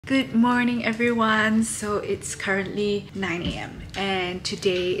Good morning everyone. So it's currently 9 a.m. and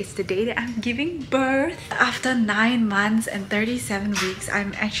today is the day that I'm giving birth. After 9 months and 37 weeks,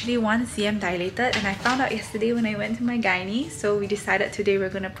 I'm actually 1 cm dilated, and I found out yesterday when I went to my gynae. So we decided today we're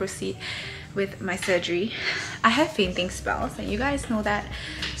gonna proceed with my surgery. I have fainting spells and you guys know that,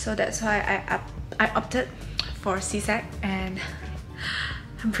 so that's why I opted for C-sec, and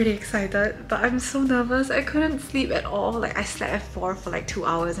I'm pretty excited, but I'm so nervous. I couldn't sleep at all. Like, I slept at 4 for like 2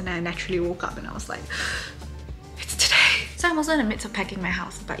 hours and I naturally woke up and I was like, it's today. So I'm also in the midst of packing my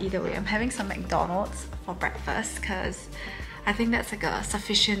house, but either way, I'm having some McDonald's for breakfast because I think that's like a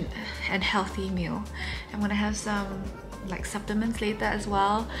sufficient and healthy meal. I'm gonna have some like supplements later as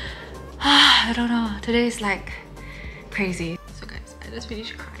well. I don't know, today is like crazy. So guys, I just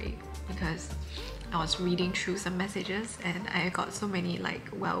finished crying because I was reading through some messages and I got so many like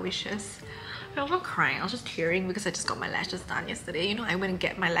well wishes. I wasn't crying, I was just tearing because I just got my lashes done yesterday. You know, I went and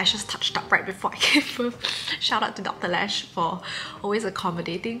get my lashes touched up right before I gave birth. Shout out to Dr. Lash for always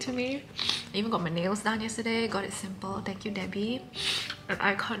accommodating to me. I even got my nails done yesterday, got it simple. Thank you, Debbie at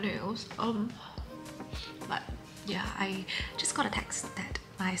Icon Nails. But yeah, I just got a text that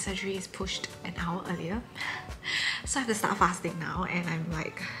my surgery is pushed an hour earlier. So I have to start fasting now and I'm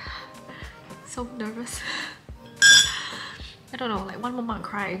like so nervous. I don't know, like one moment I'm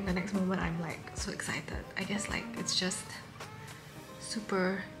crying, the next moment I'm like so excited. I guess like it's just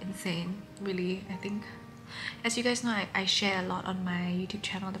super insane, really. I think, as you guys know, I share a lot on my YouTube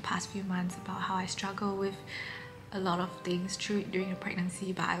channel the past few months about how I struggle with a lot of things during the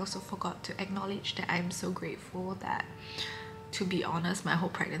pregnancy, but I also forgot to acknowledge that I'm so grateful that, to be honest, my whole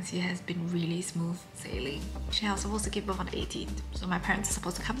pregnancy has been really smooth sailing. Actually, I was supposed to give birth on the 18th, so my parents are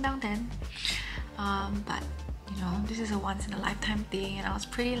supposed to come down then. But you know, this is a once in a lifetime thing, and I was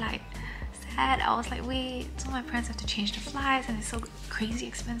pretty like sad. I was like, wait, so my parents have to change the flights and it's so crazy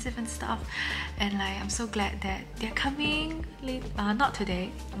expensive and stuff. And like, I'm so glad that they're coming late, not today.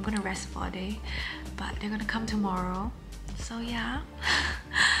 I'm gonna rest for a day, but they're gonna come tomorrow. So yeah.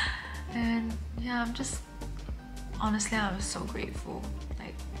 And yeah, I'm just, honestly, I'm so grateful.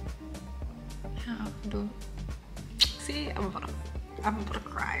 Like, yeah, see, I'm about to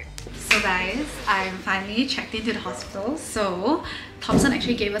cry. So guys, I'm finally checked into the hospital. So Thompson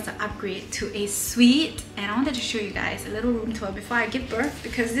actually gave us an upgrade to a suite, and I wanted to show you guys a little room tour before I give birth,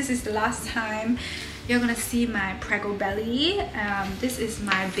 because this is the last time you're gonna see my prego belly. This is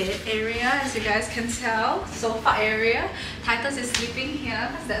my bed area, as you guys can tell. Sofa area. Titus is sleeping here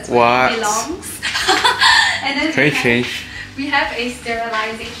because that's where he belongs. And then we have a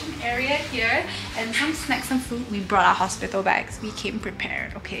sterilization area here and some snacks and food. We brought our hospital bags. We came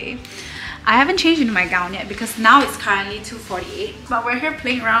prepared, okay? I haven't changed into my gown yet because now it's currently 2:48, but we're here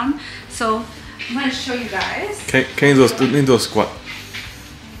playing around, so I'm going to show you guys. Can you do a squat?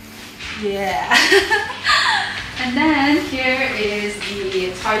 Yeah. And then here is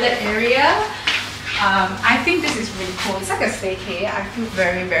the toilet area. I think this is really cool. It's like a staycay. I feel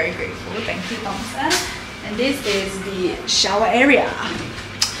very, very grateful. Thank you, Thompson. And this is the shower area.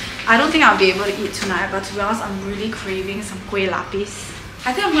 I don't think I'll be able to eat tonight, but to be honest, I'm really craving some kueh lapis.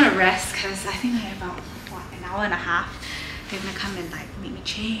 I think I'm gonna rest because I think I have about, what, an hour and a half. They're gonna come and like make me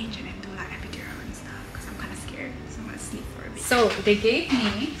change and then do like epidural and stuff because I'm kind of scared. So I'm gonna sleep for a bit. So they gave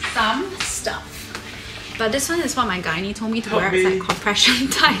me some stuff. But this one is what my gynae told me to wear. It's like compression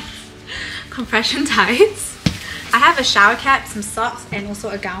tights. Compression tights. I have a shower cap, some socks, and also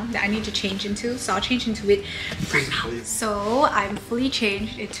a gown that I need to change into, so I'll change into it right now. So I'm fully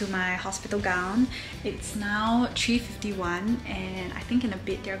changed into my hospital gown. It's now 3:51, and I think in a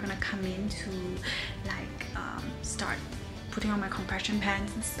bit they're gonna come in to like start putting on my compression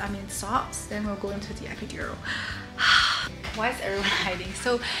pants and socks. Then we'll go into the epidural. Why is everyone hiding?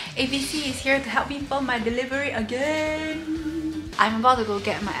 So ABC is here to help me film my delivery again. I'm about to go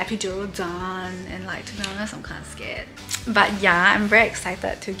get my epidural done, and like, to be honest, I'm kind of scared. But yeah, I'm very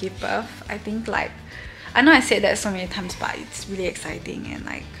excited to give birth. I think like, I know I said that so many times, but it's really exciting, and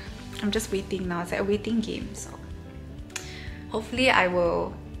like, I'm just waiting now. It's like a waiting game, so hopefully I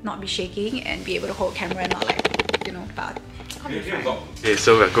will not be shaking and be able to hold camera and not like, you know, but I'll be fine. Okay,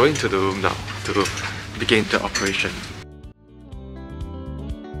 so we're going to the room now to begin the operation.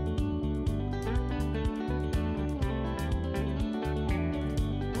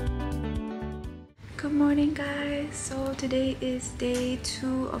 Good morning guys. So today is day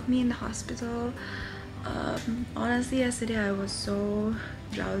 2 of me in the hospital. Honestly, yesterday I was so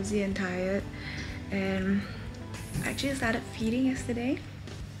drowsy and tired, and I actually started feeding yesterday.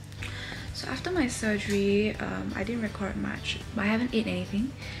 So after my surgery, I didn't record much, but I haven't eaten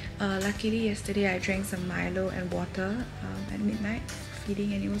anything. Luckily yesterday I drank some Milo and water at midnight.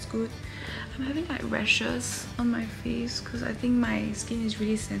 feeding and it was good. I'm having like rashes on my face because I think my skin is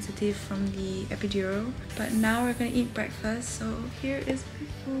really sensitive from the epidural. But now we're gonna eat breakfast, so here is my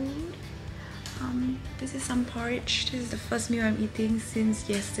food. This is some porridge. This is the first meal I'm eating since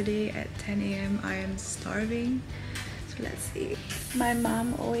yesterday at 10 AM. I am starving. So let's see. My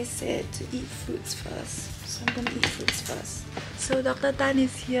mom always said to eat fruits first. So I'm gonna eat fruits first. So Dr. Tan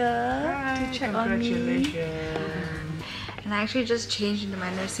is here to check on me. And I actually just changed into my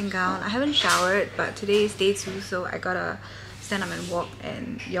nursing gown. I haven't showered, but today is day 2, so I gotta stand up and walk.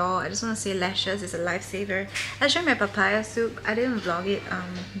 And y'all, I just want to say lashes is a lifesaver. I'll show you my papaya soup. I didn't vlog it,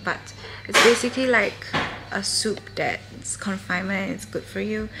 but it's basically like a soup that's confinement. It's good for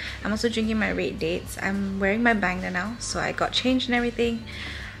you. I'm also drinking my red dates. I'm wearing my bangla now, so I got changed and everything.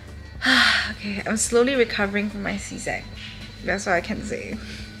 Okay, I'm slowly recovering from my C-sec. That's all I can say.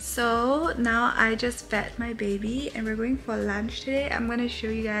 So now I just fed my baby and we're going for lunch today. I'm gonna show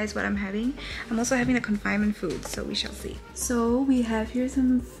you guys what I'm having. I'm also having the confinement food, so we shall see. So we have here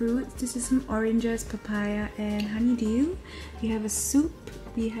some fruits. This is some oranges, papaya and honeydew. We have a soup,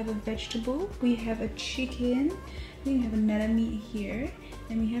 we have a vegetable, we have a chicken, we have another meat here,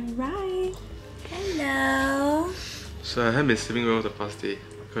 and we have rice. Hello! So I haven't been sleeping well the past day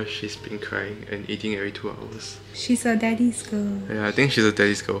because she's been crying and eating every 2 hours. She's a daddy's girl. Yeah, I think she's a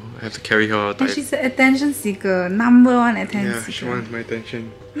daddy's girl. I have to carry her all the time. And she's an attention seeker. #1 attention seeker. Yeah, she wants my attention.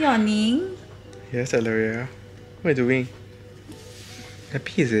 Yawning. Yes, Elleria. What are you doing?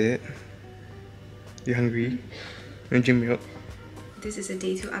 Happy, is it? You hungry? Want to drink milk? This is a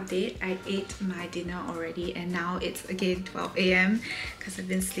day 2 update. I ate my dinner already and now it's again 12 AM because I've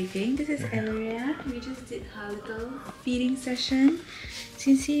been sleeping. This is Elleria. We just did her little feeding session. So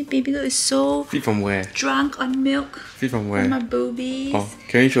you see, baby girl is so Feed from where? drunk on milk. Feed from where? From my boobies. Oh,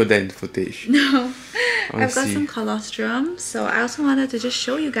 can you show that in the footage? No. I I've got see. some colostrum. So I also wanted to just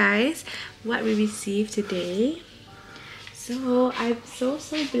show you guys what we received today. So I'm so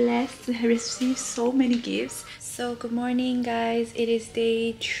blessed to have received so many gifts. So good morning guys, it is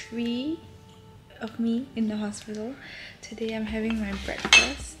day 3 of me in the hospital. Today I'm having my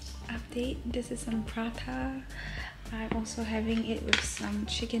breakfast update. This is some prata. I'm also having it with some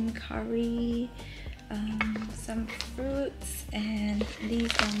chicken curry, some fruits, and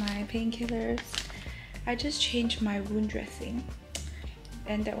these are my painkillers. I just changed my wound dressing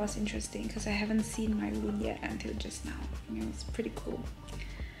and that was interesting because I haven't seen my wound yet until just now. It was pretty cool.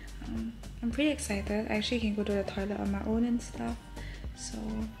 I'm pretty excited. I actually can go to the toilet on my own and stuff, so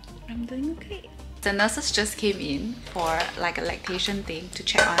I'm doing okay. The nurses just came in for like a lactation thing to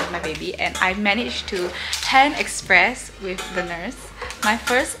check on my baby, and I managed to hand express with the nurse my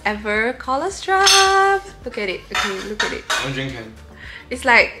first ever colostrum. Look at it. Okay, look at it. One drink can. It's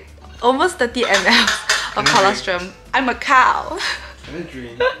like almost 30 ml of colostrum. I'm a cow. Can I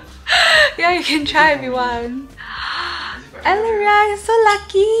drink? Yeah, you can try if you want. Elleria, you're so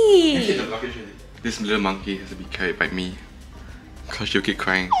lucky! This little monkey has to be carried by me because she'll keep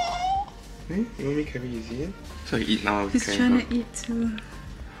crying. Hey, you want me to carry easy? So I eat now. He's trying to eat too.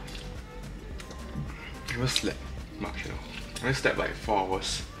 I never slept much, you know. I only slept like 4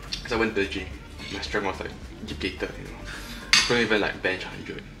 hours. So I went to the gym. My strength was like depleted, you know. I couldn't even like bench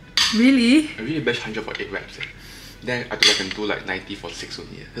 100. Really? I really bench 100 for 8 reps. Then I think I can do like 90 for 6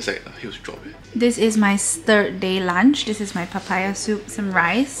 only. That's like a huge drop. This is my 3rd day lunch. This is my papaya soup, some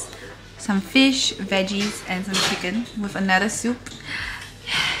rice, some fish, veggies, and some chicken with another soup.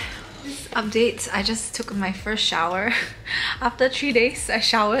 This update, I just took my first shower. After 3 days, I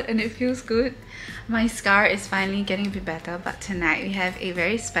showered and it feels good. My scar is finally getting a bit better, but tonight we have a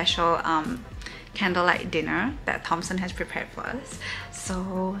very special candlelight dinner that Thompson has prepared for us.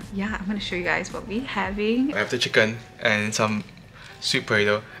 So yeah, I'm gonna show you guys what we're having. I have the chicken and some sweet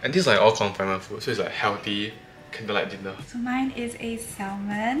potato, and this is like all confinement food, so it's like healthy candlelight dinner. So mine is a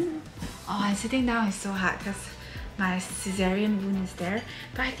salmon. Oh, and sitting down is so hard because my cesarean wound is there.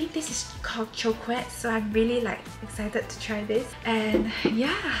 But I think this is called chocolate, so I'm really like excited to try this. And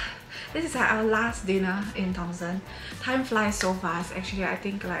yeah, this is like our last dinner in Thompson. Time flies so fast. Actually, I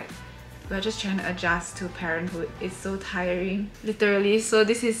think like we're just trying to adjust to parenthood. It's so tiring, literally. So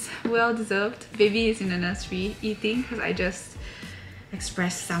this is well deserved. Baby is in the nursery eating because I just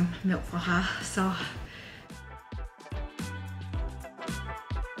expressed some milk for her.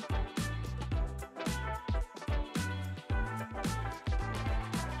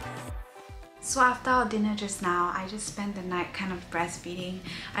 So after our dinner just now, I just spent the night kind of breastfeeding.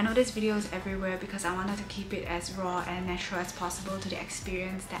 I know this video is everywhere because I wanted to keep it as raw and natural as possible to the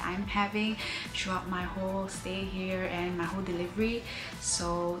experience that I'm having throughout my whole stay here and my whole delivery.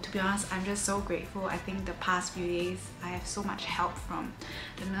 So to be honest, I'm just so grateful. I think the past few days I have so much help from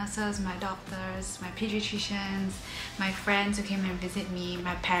the nurses, my doctors, my pediatricians, my friends who came and visit me,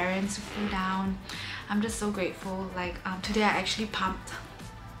 my parents who flew down. I'm just so grateful. Like today I actually pumped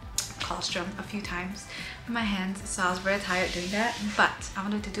colostrum a few times with my hands, so I was very tired doing that, but I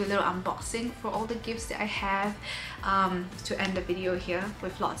wanted to do a little unboxing for all the gifts that I have to end the video here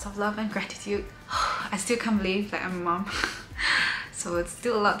with lots of love and gratitude. I still can't believe that I'm a mom. So it's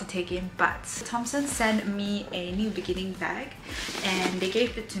still a lot to take in, but Thompson sent me a new beginning bag and they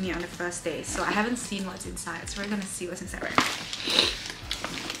gave it to me on the first day, so I haven't seen what's inside, so we're gonna see what's inside right now.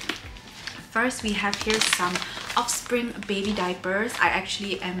 First, we have here some Offspring baby diapers. I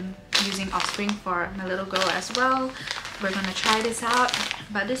actually am using Offspring for my little girl as well. We're gonna try this out,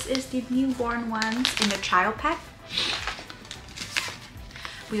 but this is the newborn ones in the trial pack.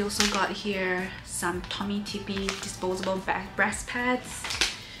 We also got here some Tommy Tippy disposable breast pads.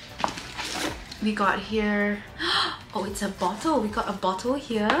 We got here, oh, it's a bottle. We got a bottle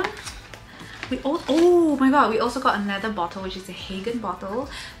here. Oh my god, we also got another bottle, which is a Hagen bottle,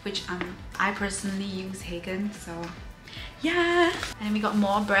 which I personally use Hagen, so yeah. And then we got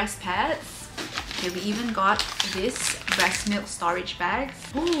more breast pads. Okay, we even got this breast milk storage bags.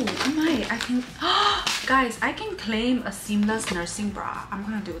 Oh my, I can, guys, I can claim a seamless nursing bra. I'm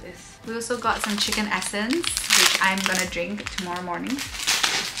gonna do this. We also got some chicken essence, which I'm gonna drink tomorrow morning.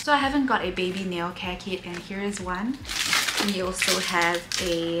 So I haven't got a baby nail care kit, and here is one. We also have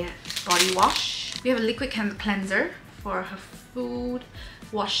a body wash. We have a liquid cleanser for her food,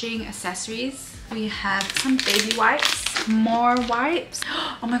 washing accessories. We have some baby wipes, more wipes.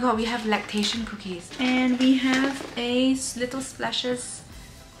 Oh my god, we have lactation cookies. And we have a little splashes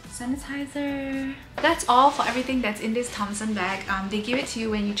sanitizer. That's all for everything that's in this Thompson bag. They give it to you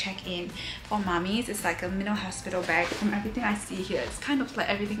when you check in. For mommies, it's like a mini hospital bag. From everything I see here, it's kind of like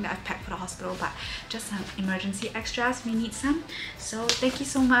everything that I've packed for the hospital, but just some emergency extras. We need some. So thank you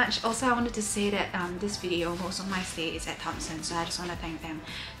so much. Also, I wanted to say that this video, most of my stay is at Thompson, so I just want to thank them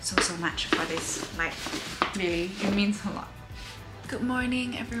so much for this. Like, really, it means a lot. Good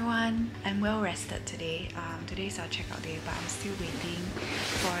morning, everyone. I'm well rested today. Today's our checkout day, but I'm still waiting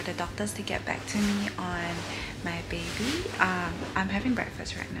for the doctors to get back to me on my baby. I'm having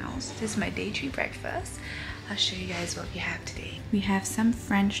breakfast right now. So this is my day 3 breakfast. I'll show you guys what we have today. We have some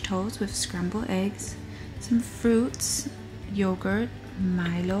French toast with scrambled eggs, some fruits, yogurt,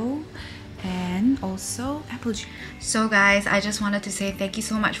 Milo, and also apple juice. So guys, I just wanted to say thank you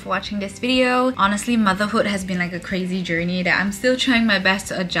so much for watching this video. Honestly, motherhood has been like a crazy journey that I'm still trying my best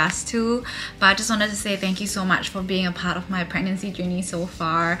to adjust to, but I just wanted to say thank you so much for being a part of my pregnancy journey so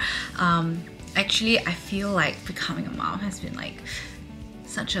far. Actually, I feel like becoming a mom has been like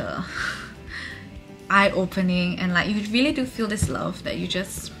such a eye-opening, and like you really do feel this love that you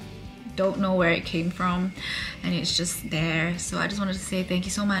just don't know where it came from, and it's just there. So I just wanted to say thank you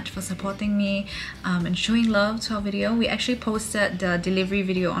so much for supporting me and showing love to our video. We actually posted the delivery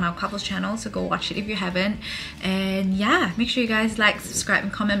video on our couples channel, so go watch it if you haven't. And yeah, make sure you guys like, subscribe,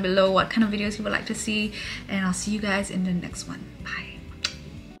 and comment below what kind of videos you would like to see, and I'll see you guys in the next one. Bye.